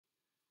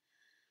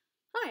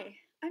Hi,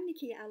 I'm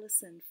Nicky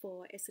Allison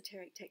for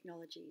Esoteric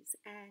Technologies,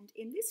 and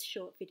in this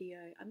short video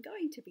I'm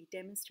going to be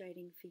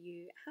demonstrating for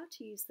you how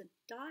to use the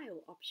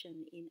dial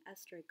option in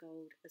Astro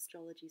Gold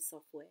astrology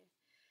software.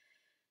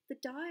 The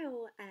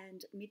dial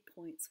and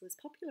midpoints was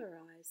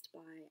popularized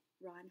by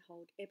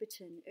Reinhold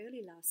Eberton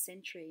early last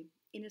century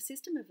in a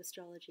system of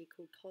astrology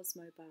called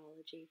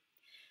Cosmobiology.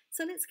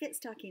 So let's get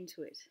stuck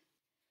into it.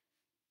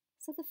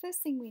 So the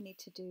first thing we need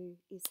to do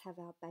is have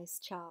our base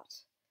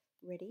chart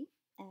ready,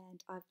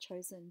 and I've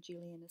chosen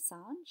Julian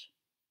Assange.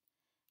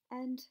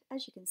 And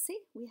as you can see,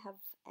 we have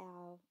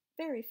our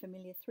very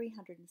familiar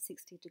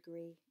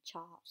 360-degree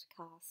chart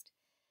cast.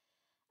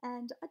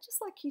 And I'd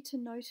just like you to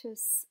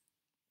notice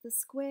the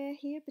square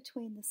here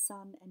between the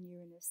Sun and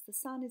Uranus. The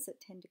Sun is at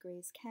 10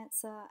 degrees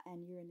Cancer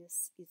and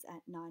Uranus is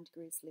at 9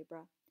 degrees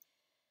Libra.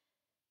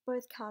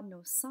 Both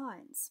cardinal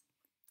signs.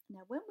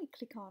 Now when we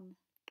click on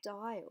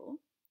dial,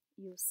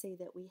 you'll see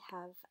that we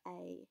have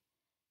a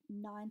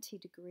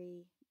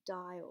 90-degree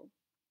dial.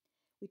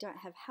 We don't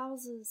have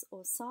houses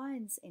or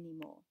signs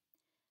anymore.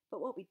 But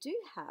what we do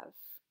have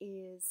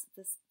is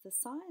the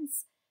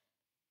signs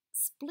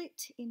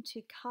split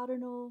into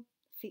cardinal,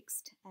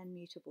 fixed, and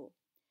mutable.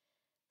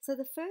 So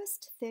the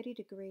first 30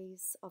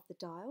 degrees of the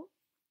dial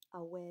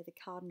are where the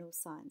cardinal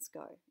signs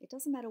go. It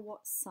doesn't matter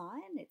what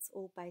sign, it's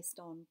all based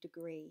on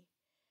degree.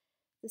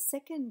 The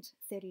second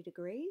 30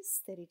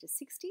 degrees, 30 to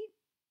 60,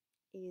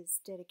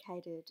 is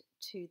dedicated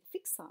to the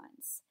fixed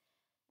signs.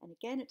 And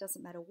again, it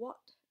doesn't matter what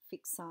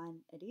fixed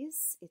sign it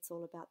is, it's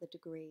all about the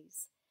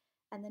degrees.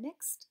 And the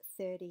next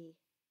 30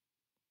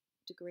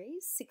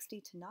 degrees, 60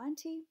 to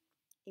 90,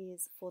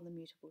 is for the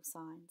mutable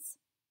signs.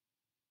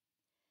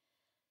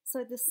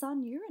 So the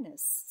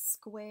Sun-Uranus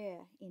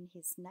square in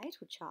his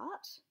natal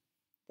chart,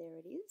 there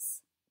it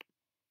is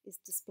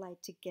displayed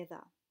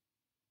together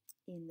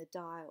in the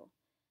dial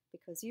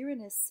because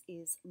Uranus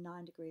is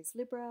 9 degrees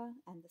Libra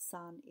and the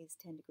Sun is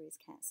 10 degrees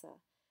Cancer.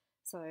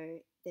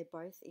 So they're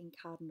both in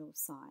cardinal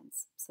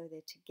signs, so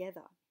they're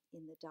together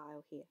in the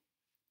dial here.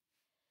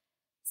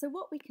 So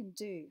what we can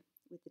do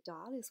with the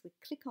dial is we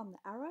click on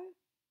the arrow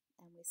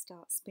and we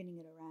start spinning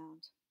it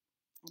around,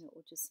 and it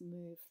will just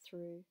move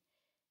through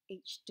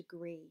each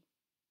degree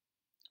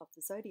of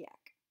the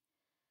zodiac.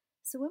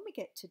 So when we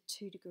get to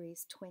 2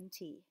 degrees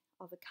 20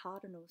 of a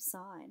cardinal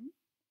sign,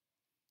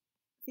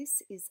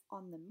 this is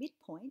on the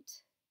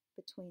midpoint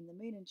between the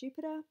Moon and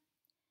Jupiter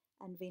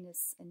and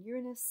Venus and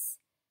Uranus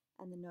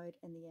and the node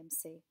and the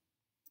MC.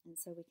 And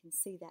so we can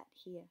see that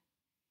here.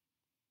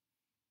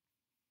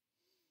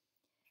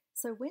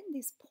 So when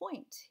this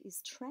point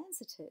is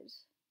transited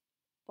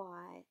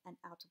by an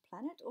outer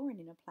planet or an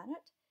inner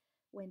planet,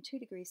 when 2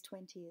 degrees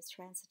 20 is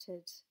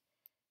transited,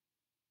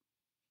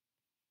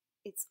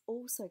 it's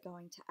also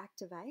going to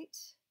activate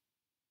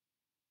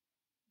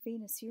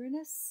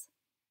Venus-Uranus,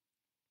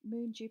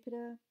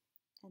 Moon-Jupiter,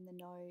 and the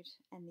node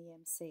and the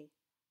MC.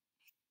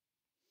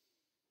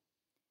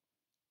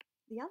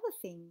 The other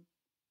thing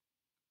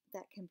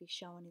that can be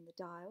shown in the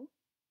dial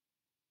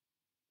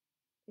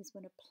is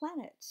when a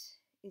planet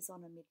is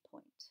on a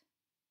midpoint,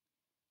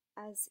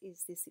 as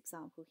is this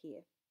example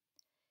here.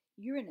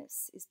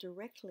 Uranus is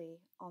directly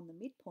on the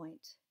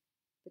midpoint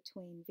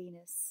between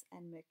Venus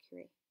and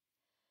Mercury.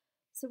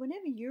 So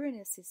whenever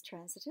Uranus is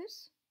transited,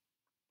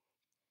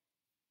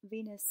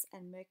 Venus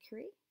and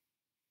Mercury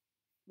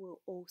will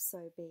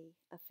also be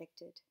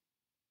affected.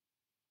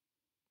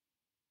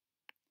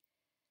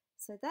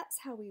 So that's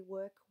how we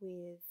work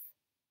with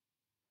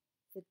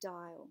the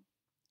dial.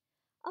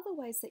 Other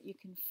ways that you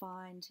can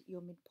find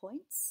your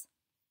midpoints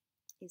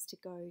is to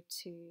go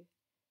to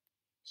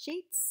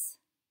Sheets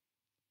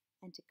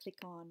and to click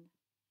on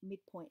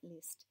Midpoint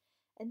List.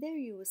 And there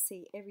you will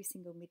see every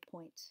single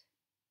midpoint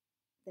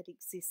that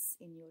exists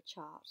in your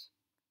chart,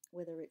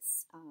 whether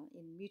it's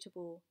in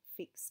mutable,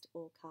 fixed,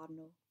 or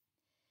cardinal.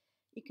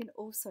 You can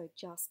also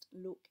just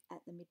look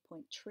at the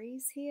midpoint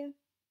trees here.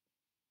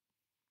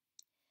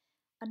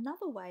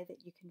 Another way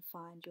that you can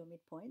find your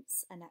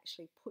midpoints and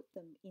actually put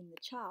them in the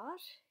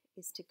chart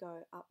is to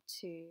go up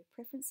to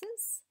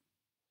Preferences,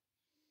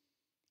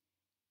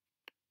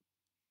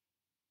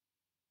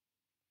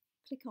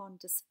 click on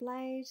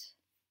Displayed,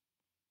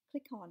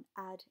 click on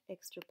Add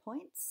Extra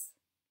Points,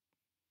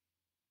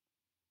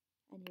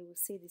 and you will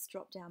see this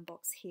drop-down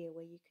box here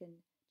where you can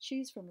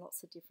choose from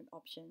lots of different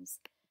options.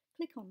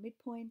 Click on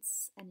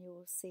Midpoints and you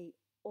will see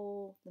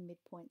all the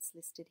midpoints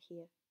listed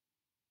here.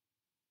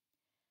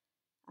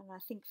 And I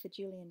think for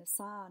Julian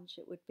Assange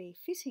it would be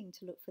fitting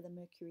to look for the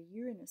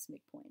Mercury-Uranus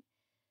midpoint.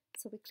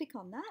 So we click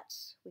on that,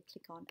 we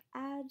click on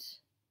Add,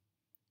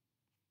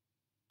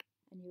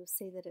 and you'll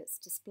see that it's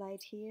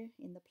displayed here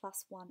in the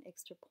 +1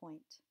 extra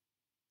point.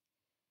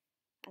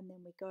 And then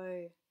we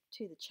go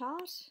to the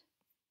chart,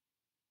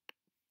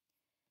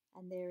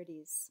 and there it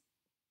is.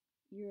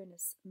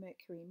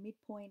 Uranus-Mercury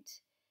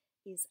midpoint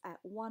is at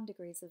 1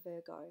 degrees of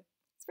Virgo.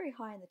 It's very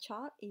high in the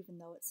chart, even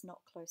though it's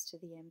not close to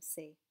the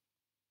MC.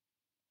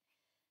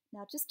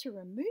 Now just to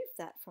remove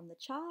that from the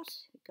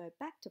chart, go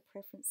back to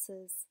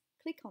Preferences,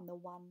 click on the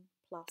 1+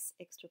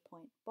 extra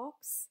point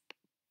box,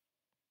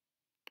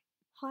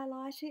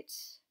 highlight it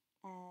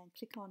and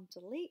click on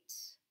delete,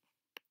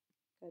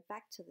 go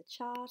back to the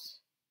chart,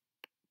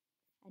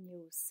 and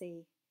you'll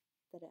see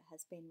that it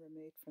has been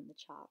removed from the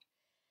chart.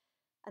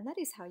 And that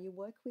is how you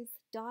work with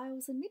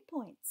dials and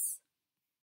midpoints.